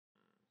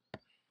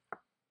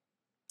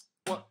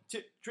2,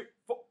 3,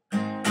 4.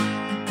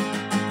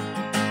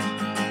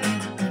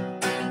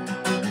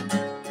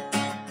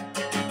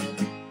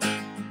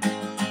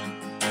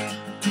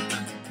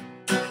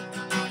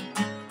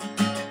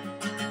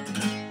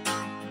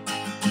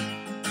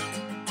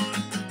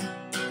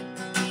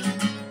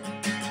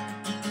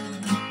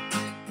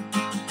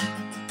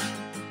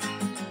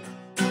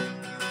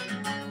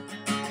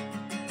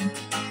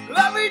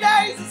 Every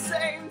day's the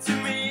same to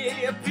me.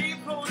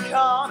 People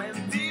come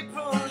and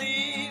people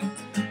leave,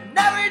 and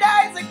every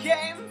day's a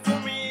game for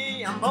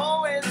me. I'm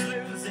always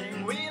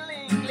losing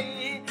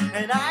willingly,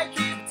 and I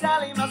keep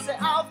telling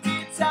myself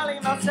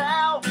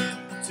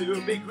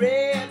to be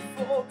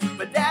grateful,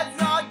 but that's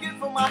not good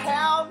for my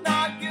health,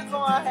 not good for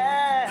my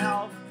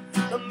health.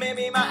 But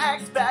maybe my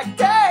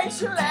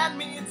expectation let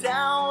me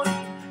down,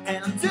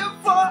 and I'm too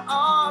far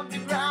off the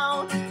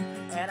ground,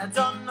 and I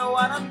don't know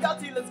what I've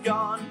got till it's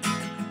gone.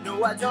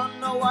 No, I don't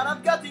know what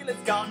I've got till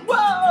it's gone.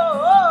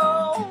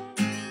 Whoa!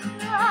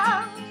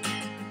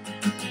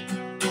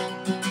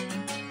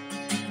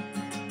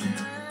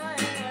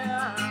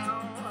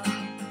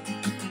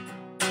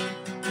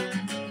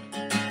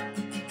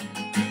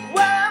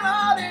 When I'm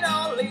out and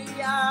only,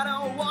 I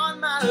don't want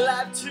my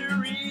life to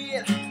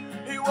read.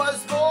 He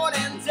was born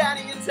and then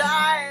he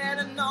died,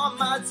 and not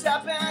much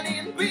happened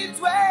in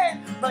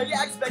between. My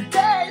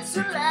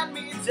expectation let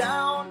me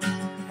down,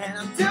 and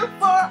I'm too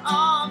far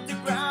off the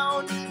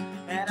ground,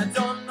 and I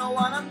don't know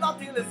what I'm not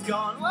till it's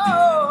gone.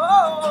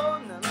 Whoa,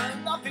 and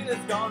I'm not till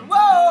it's gone.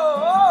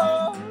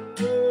 Whoa.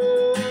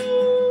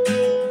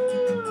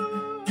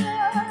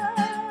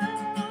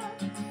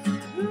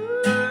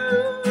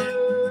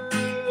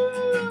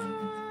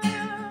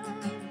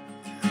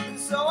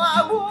 So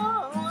I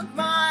walk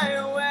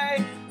my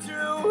way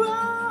through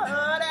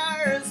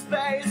outer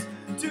space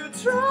to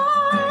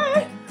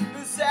try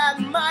to set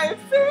my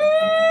feet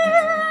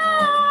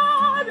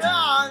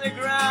on the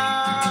ground.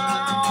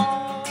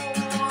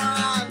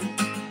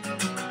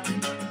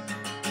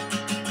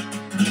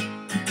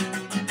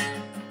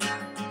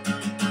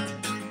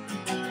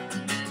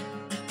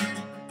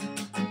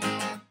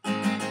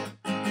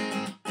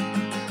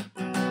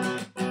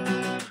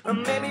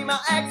 Maybe my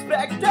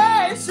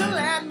expectation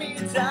let me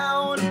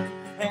down,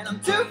 and I'm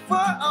too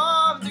far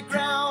off the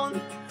ground,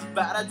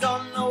 but I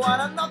don't know what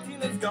I'm not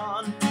till it's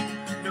gone.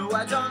 No,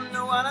 I don't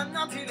know what I'm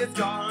not till it's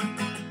gone.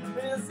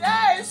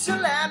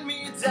 Expectation let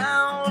me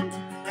down,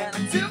 and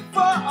I'm too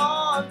far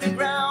off the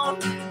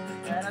ground,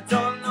 and I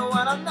don't know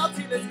what I'm not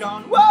till it's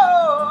gone.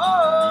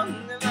 Whoa,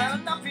 and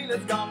I'm not till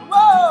it's gone.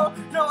 Whoa,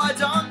 no, I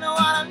don't know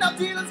what I'm not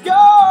till it's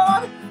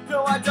gone.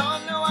 No, I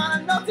don't know what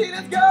I'm not till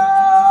it's gone.